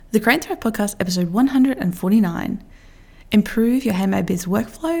The Create and Thrive Podcast, episode 149. Improve your handmade biz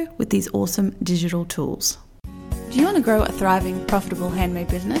workflow with these awesome digital tools. Do you want to grow a thriving, profitable handmade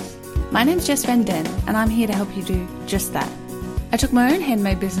business? My name's Jess Van Den, and I'm here to help you do just that. I took my own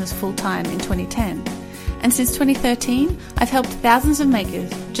handmade business full-time in 2010, and since 2013, I've helped thousands of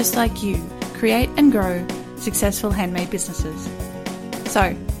makers just like you create and grow successful handmade businesses. So,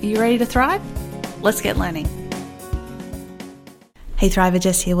 are you ready to thrive? Let's get learning. Hey Thriver,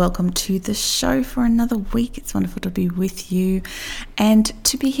 Jess here. Welcome to the show for another week. It's wonderful to be with you and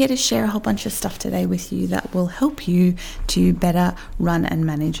to be here to share a whole bunch of stuff today with you that will help you to better run and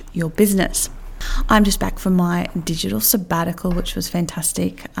manage your business. I'm just back from my digital sabbatical, which was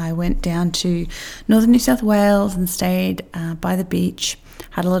fantastic. I went down to northern New South Wales and stayed by the beach.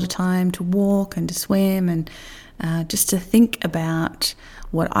 Had a lot of time to walk and to swim and just to think about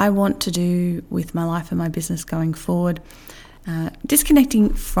what I want to do with my life and my business going forward.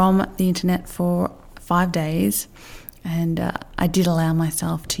 Disconnecting from the internet for 5 days, and I did allow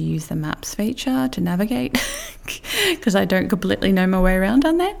myself to use the maps feature to navigate because I don't completely know my way around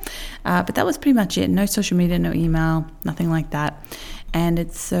on there, but that was pretty much it. No social media, no email, nothing like that. And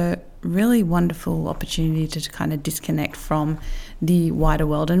it's a really wonderful opportunity to kind of disconnect from the wider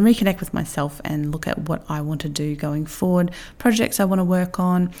world and reconnect with myself and look at what I want to do going forward, projects I want to work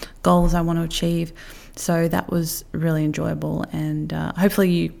on, goals I want to achieve. So that was really enjoyable, and hopefully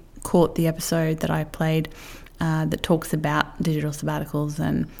you caught the episode that I played that talks about digital sabbaticals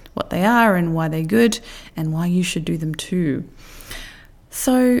and what they are and why they're good and why you should do them too.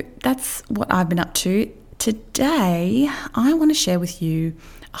 So that's what I've been up to. Today, I want to share with you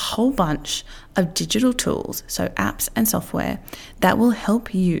a whole bunch of digital tools, so apps and software, that will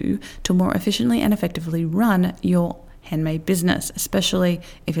help you to more efficiently and effectively run your handmade business, especially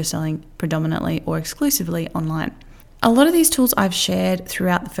if you're selling predominantly or exclusively online. A lot of these tools I've shared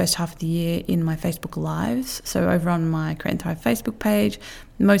throughout the first half of the year in my Facebook Lives. So over on my Create and Thrive Facebook page,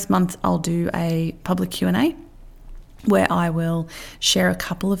 most months I'll do a public Q&A where I will share a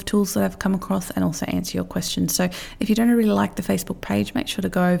couple of tools that I've come across and also answer your questions. So if you don't really like the Facebook page, make sure to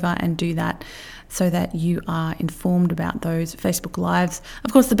go over and do that so that you are informed about those Facebook Lives.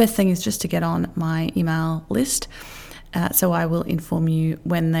 Of course, the best thing is just to get on my email list. So I will inform you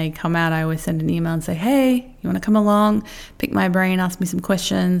when they come out. I always send an email and say, hey, you want to come along, pick my brain, ask me some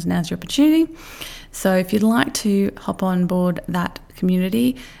questions, now's your opportunity. So if you'd like to hop on board that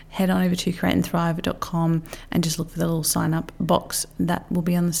community, head on over to createandthrive.com and just look for the little sign up box that will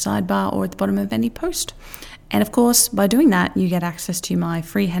be on the sidebar or at the bottom of any post. And of course, by doing that, you get access to my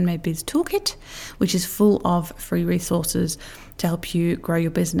free Handmade Biz Toolkit, which is full of free resources to help you grow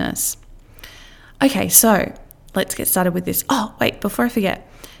your business. Okay, so let's get started with this. Oh, wait, before I forget,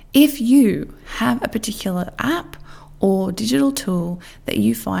 if you have a particular app or digital tool that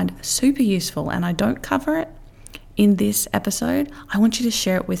you find super useful and I don't cover it in this episode, I want you to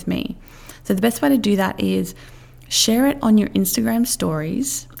share it with me. So the best way to do that is share it on your Instagram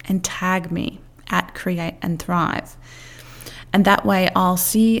stories and tag me at Create and Thrive. And that way I'll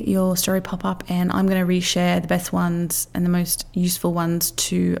see your story pop up and I'm going to reshare the best ones and the most useful ones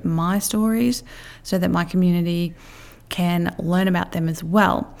to my stories so that my community can learn about them as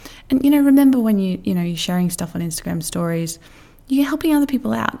well. And, remember when you're sharing stuff on Instagram stories, you're helping other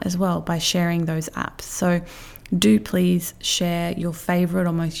people out as well by sharing those apps. So do please share your favorite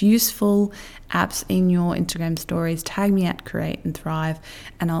or most useful apps in your Instagram stories. Tag me at Create and Thrive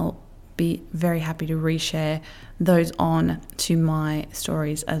and I'll be very happy to reshare those on to my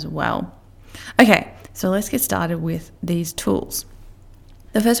stories as well. Okay, so let's get started with these tools.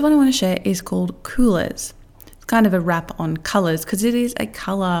 The first one I want to share is called Coolers. It's kind of a wrap on colors because it is a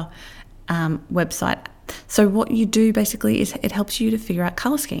color website. So what you do basically is it helps you to figure out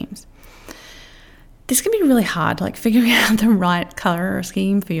color schemes. This can be really hard, like figuring out the right color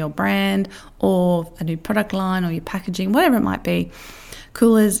scheme for your brand or a new product line or your packaging, whatever it might be.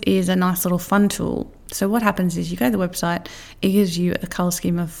 Coolers is a nice little fun tool. So what happens is you go to the website, it gives you a color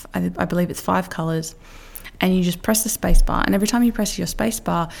scheme of, I believe it's 5 colors, and you just press the space bar. And every time you press your space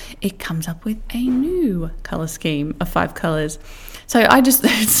bar, it comes up with a new color scheme of 5 colors. So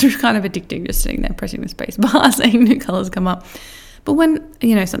it's kind of addicting just sitting there pressing the space bar, seeing new colors come up. But when,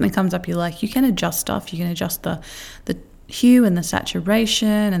 something comes up you like, you can adjust stuff. You can adjust the hue and the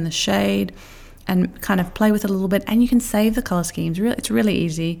saturation and the shade and kind of play with it a little bit. And you can save the color schemes. It's really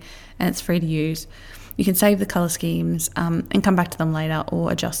easy and it's free to use. You can save the color schemes and come back to them later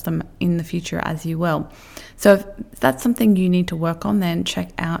or adjust them in the future as you will. So if that's something you need to work on, then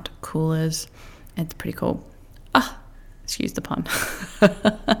check out Coolers. It's pretty cool. Excuse the pun.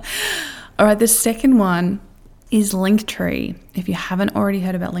 All right, the second one is Linktree. If you haven't already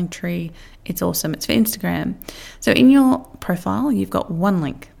heard about Linktree, it's awesome. It's for Instagram. So in your profile, you've got one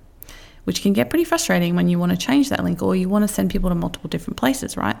link, which can get pretty frustrating when you want to change that link or you want to send people to multiple different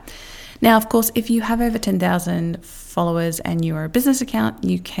places, right? Now, of course, if you have over 10,000 followers and you are a business account,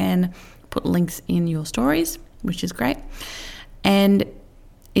 you can put links in your stories, which is great. And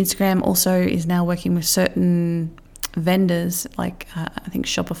Instagram also is now working with certain vendors, like I think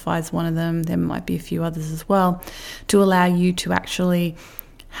Shopify is one of them. There might be a few others as well, to allow you to actually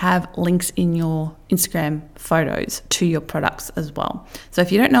have links in your Instagram photos to your products as well. So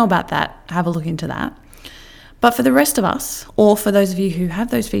if you don't know about that, have a look into that. But for the rest of us, or for those of you who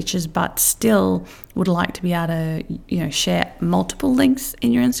have those features but still would like to be able to, share multiple links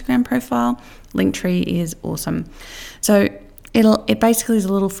in your Instagram profile, Linktree is awesome. So it basically is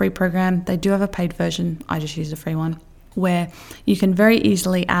a little free program. They do have a paid version. I just use a free one, where you can very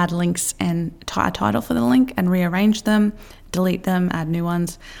easily add links and a title for the link and rearrange them, delete them, add new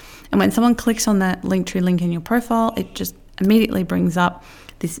ones. And when someone clicks on that Linktree link in your profile, it just immediately brings up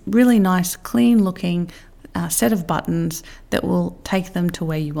this really nice, clean looking set of buttons that will take them to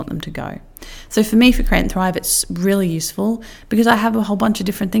where you want them to go. So for me, for Create and Thrive, it's really useful because I have a whole bunch of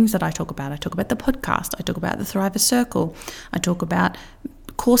different things that I talk about. I talk about the podcast. I talk about the Thriver Circle. I talk about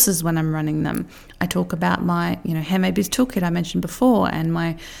courses when I'm running them. I talk about my, Handmade Biz Toolkit I mentioned before, and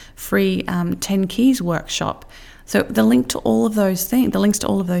my free 10 Keys workshop. So the link to all of those things, the links to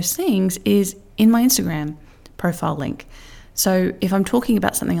all of those things is in my Instagram profile link. So if I'm talking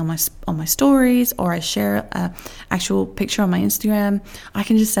about something on my stories, or I share an actual picture on my Instagram, I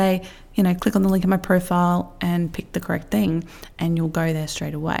can just say, click on the link in my profile and pick the correct thing, and you'll go there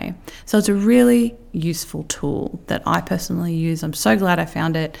straight away. So it's a really useful tool that I personally use. I'm so glad I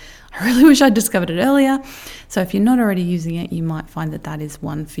found it. I really wish I'd discovered it earlier. So if you're not already using it, you might find that is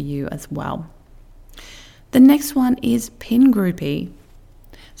one for you as well. The next one is Pingroupy.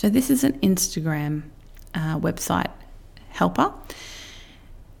 So this is an Instagram website helper.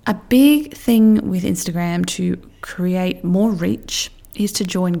 A big thing with Instagram to create more reach is to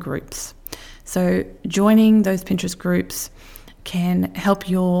join groups. So joining those Pinterest groups can help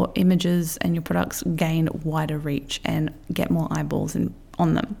your images and your products gain wider reach and get more eyeballs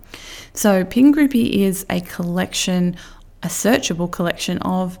on them. So Pingroupy is a searchable collection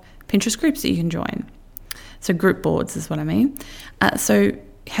of Pinterest groups that you can join. So group boards is what I mean. So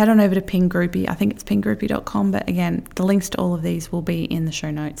head on over to Pingroupy. I think it's pingroupy.com, but again, the links to all of these will be in the show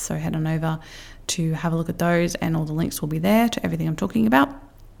notes. So head on over to have a look at those, and all the links will be there to everything I'm talking about.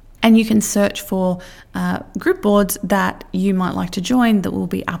 And you can search for group boards that you might like to join that will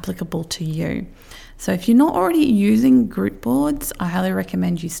be applicable to you. So if you're not already using group boards, I highly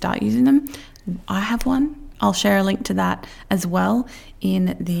recommend you start using them. I have one. I'll share a link to that as well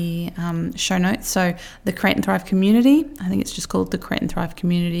in the show notes. So the Create and Thrive community, I think it's just called the Create and Thrive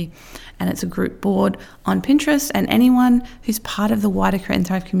community, and it's a group board on Pinterest, and anyone who's part of the wider Create and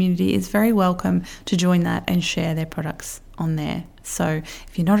Thrive community is very welcome to join that and share their products on there. So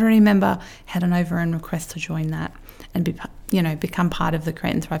if you're not already a member, head on over and request to join that and become part of the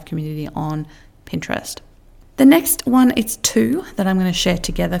Create and Thrive community on Pinterest. The next one, it's two that I'm going to share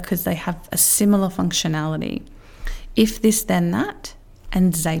together because they have a similar functionality. If This Then That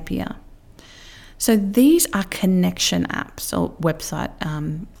and Zapier. So these are connection apps or website.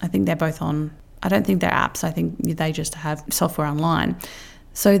 I think they're both on, I don't think they're apps. I think they just have software online.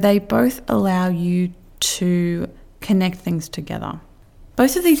 So they both allow you to connect things together.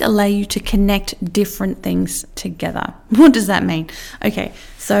 Both of these allow you to connect different things together. What does that mean? Okay,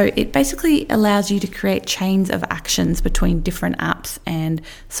 so it basically allows you to create chains of actions between different apps and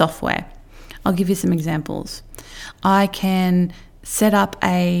software. I'll give you some examples. I can set up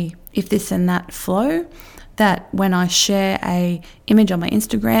a If This Then That flow that when I share a image on my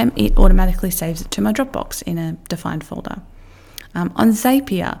Instagram, it automatically saves it to my Dropbox in a defined folder. On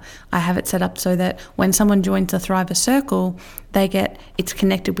Zapier, I have it set up so that when someone joins the Thriver Circle, it's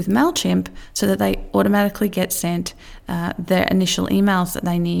connected with MailChimp so that they automatically get sent their initial emails that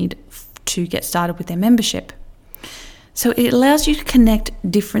they need to get started with their membership. So it allows you to connect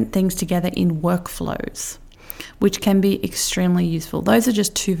different things together in workflows, which can be extremely useful. Those are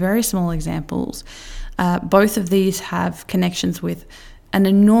just two very small examples. Both of these have connections with an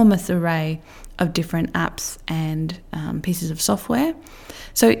enormous array of different apps and pieces of software.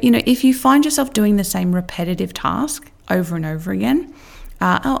 So, if you find yourself doing the same repetitive task over and over again,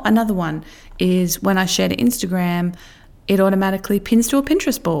 another one is when I share to Instagram, it automatically pins to a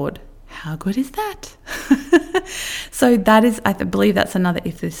Pinterest board. How good is that? So that is, I believe that's another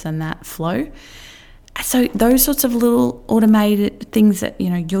If This Then That flow. So those sorts of little automated things that,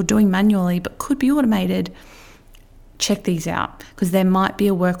 you're doing manually but could be automated, check these out, because there might be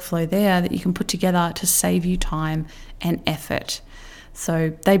a workflow there that you can put together to save you time and effort.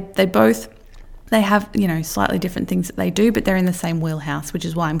 So they have, slightly different things that they do, but they're in the same wheelhouse, which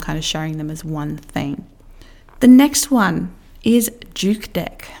is why I'm kind of showing them as one thing. The next one is Juke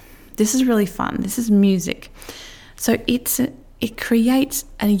Deck. This is really fun. This is music. So it creates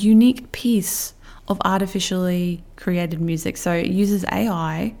a unique piece of artificially created music. So it uses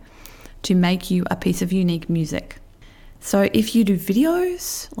AI to make you a piece of unique music. So if you do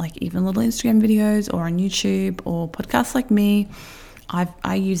videos, like even little Instagram videos or on YouTube or podcasts like me,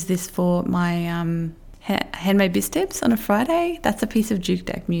 I use this for my Handmade Biz Tips on a Friday. That's a piece of Juke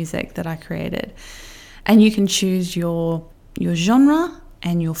Deck music that I created. And you can choose your genre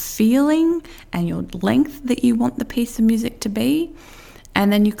and your feeling and your length that you want the piece of music to be.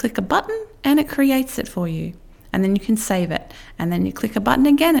 And then you click a button and it creates it for you. And then you can save it. And then you click a button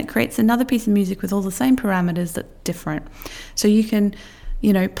again, it creates another piece of music with all the same parameters that's different. So you can,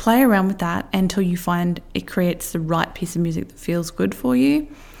 play around with that until you find it creates the right piece of music that feels good for you.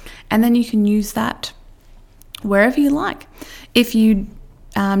 And then you can use that wherever you like. If you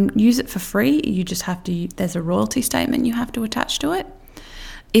use it for free, you just have to, there's a royalty statement you have to attach to it.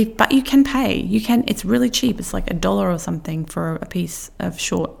 But you can pay. It's really cheap. It's like $1 or something for a piece of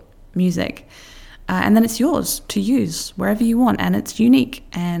short music. And then it's yours to use wherever you want, and it's unique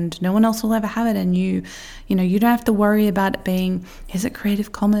and no one else will ever have it. And you don't have to worry about it being, is it Creative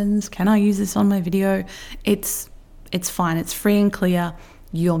Commons? Can I use this on my video? It's fine. It's free and clear,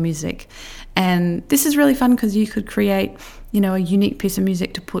 your music. And this is really fun because you could create, a unique piece of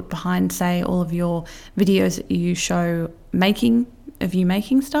music to put behind, say, all of your videos that you show making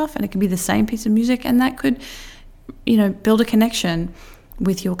stuff, and it could be the same piece of music, and that could, build a connection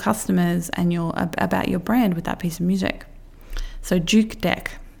with your customers and about your brand with that piece of music. So Juke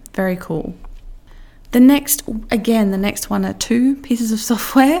Deck, very cool. The next one are two pieces of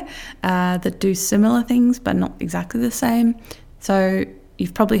software that do similar things but not exactly the same. So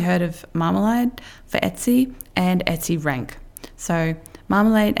you've probably heard of Marmalade for Etsy and Etsy Rank. So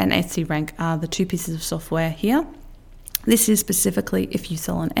Marmalade and Etsy Rank are the two pieces of software here. This is specifically if you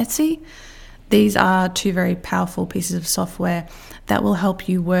sell on Etsy. These are two very powerful pieces of software that will help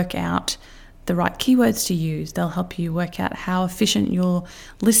you work out the right keywords to use. They'll help you work out how efficient your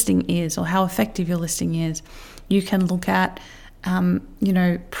listing is or how effective your listing is. You can look at,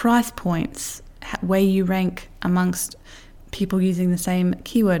 price points, where you rank amongst people using the same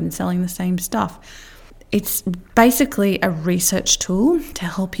keyword and selling the same stuff. It's basically a research tool to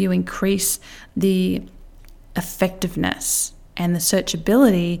help you increase the effectiveness and the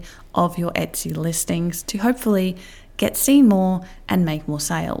searchability of your Etsy listings to hopefully get seen more and make more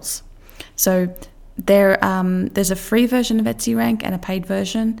sales. So there's a free version of Etsy Rank and a paid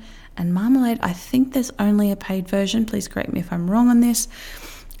version. And Marmalade, I think there's only a paid version. Please correct me if I'm wrong on this.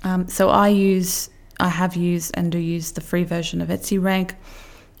 So I have used and do use the free version of Etsy Rank.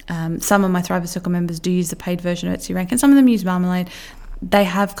 Some of my Thriver Circle members do use the paid version of Etsy Rank, and some of them use Marmalade. They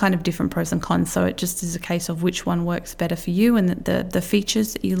have kind of different pros and cons, so it just is a case of which one works better for you and the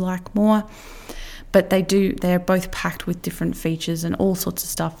features that you like more. But they're both packed with different features and all sorts of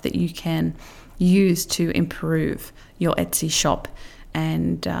stuff that you can use to improve your Etsy shop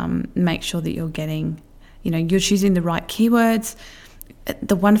and make sure that you're getting, you're choosing the right keywords.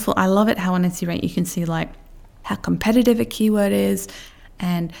 I love it how on Etsy Rank you can see like how competitive a keyword is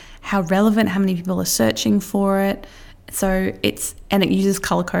and how relevant, how many people are searching for it. So it uses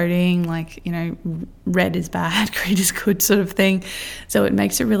color coding, like, red is bad, green is good sort of thing. So it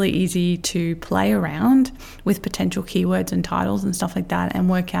makes it really easy to play around with potential keywords and titles and stuff like that and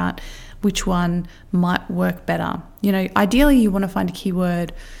work out which one might work better. Ideally you want to find a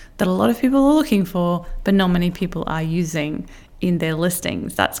keyword that a lot of people are looking for, but not many people are using in their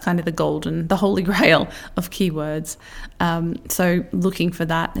listings. That's kind of the holy grail of keywords. So looking for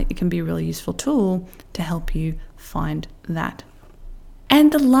that, it can be a really useful tool to help you find that.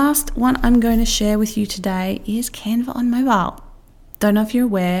 And the last one I'm going to share with you today is Canva on mobile. Don't know if you're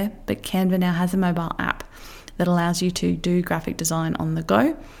aware, but Canva now has a mobile app that allows you to do graphic design on the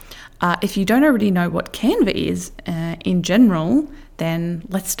go. If you don't already know what Canva is in general, then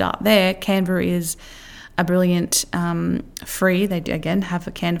let's start there. Canva is a brilliant free. They again have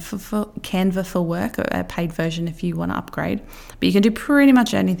a Canva for Work, a paid version if you want to upgrade. But you can do pretty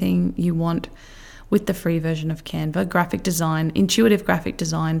much anything you want with the free version of Canva, intuitive graphic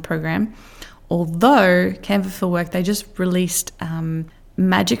design program. Although Canva for Work, they just released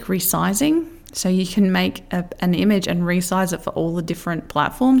magic resizing. So you can make an image and resize it for all the different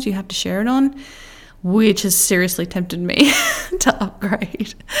platforms you have to share it on, which has seriously tempted me to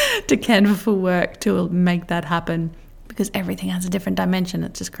upgrade to Canva for Work to make that happen. because everything has a different dimension.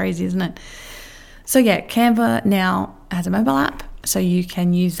 It's just crazy, isn't it? So yeah, Canva now has a mobile app, so you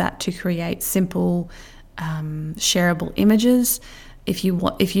can use that to create simple shareable images. If you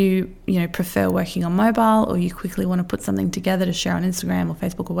prefer working on mobile, or you quickly want to put something together to share on Instagram or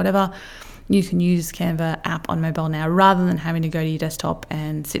Facebook or whatever, you can use Canva app on mobile now, rather than having to go to your desktop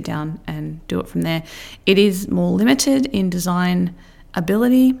and sit down and do it from there. It is more limited in design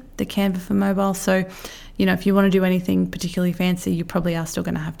ability, the Canva for mobile. So, if you want to do anything particularly fancy, you probably are still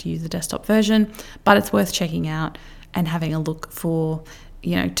going to have to use the desktop version, but it's worth checking out and having a look for,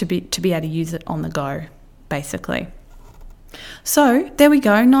 to be able to use it on the go, basically. So there we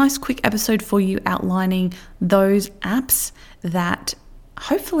go. Nice quick episode for you, outlining those apps that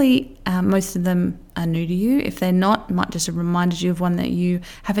hopefully most of them are new to you. If they're not, it might just have reminded you of one that you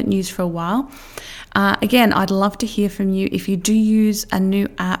haven't used for a while. Again, I'd love to hear from you. If you do use a new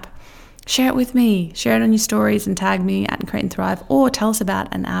app, share it with me. Share it on your stories and tag me at Create and Thrive, or tell us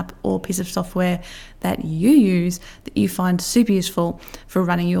about an app or piece of software that you use that you find super useful for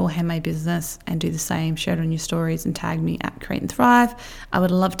running your handmade business, and do the same. Share it on your stories and tag me at Create and Thrive. I would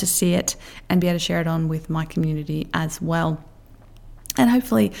love to see it and be able to share it on with my community as well. And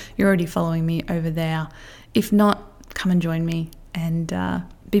hopefully you're already following me over there. If not, come and join me and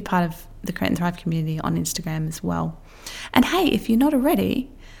be part of the Create and Thrive community on Instagram as well. And hey, if you're not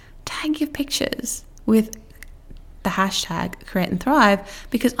already, tag your pictures with the hashtag Create and Thrive,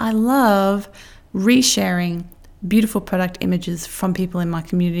 because I love resharing beautiful product images from people in my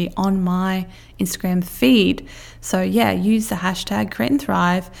community on my Instagram feed. So yeah, use the hashtag Create and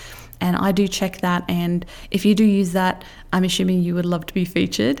Thrive, and I do check that. And if you do use that, I'm assuming you would love to be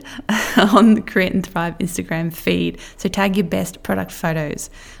featured on the Create and Thrive Instagram feed. So tag your best product photos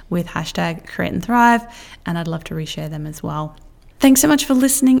with hashtag Create and Thrive, and I'd love to reshare them as well. Thanks so much for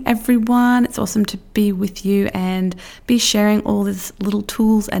listening, everyone. It's awesome to be with you and be sharing all these little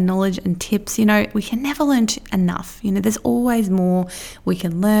tools and knowledge and tips. We can never learn enough. There's always more we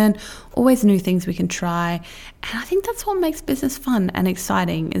can learn, always new things we can try. And I think that's what makes business fun and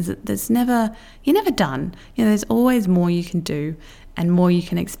exciting, is that you're never done. There's always more you can do and more you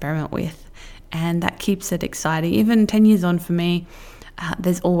can experiment with. And that keeps it exciting. Even 10 years on for me,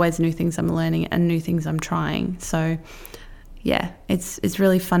 there's always new things I'm learning and new things I'm trying. So yeah, it's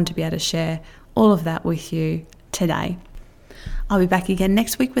really fun to be able to share all of that with you today. I'll be back again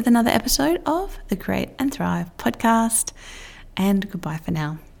next week with another episode of the Create and Thrive podcast. And goodbye for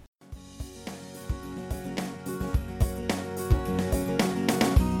now.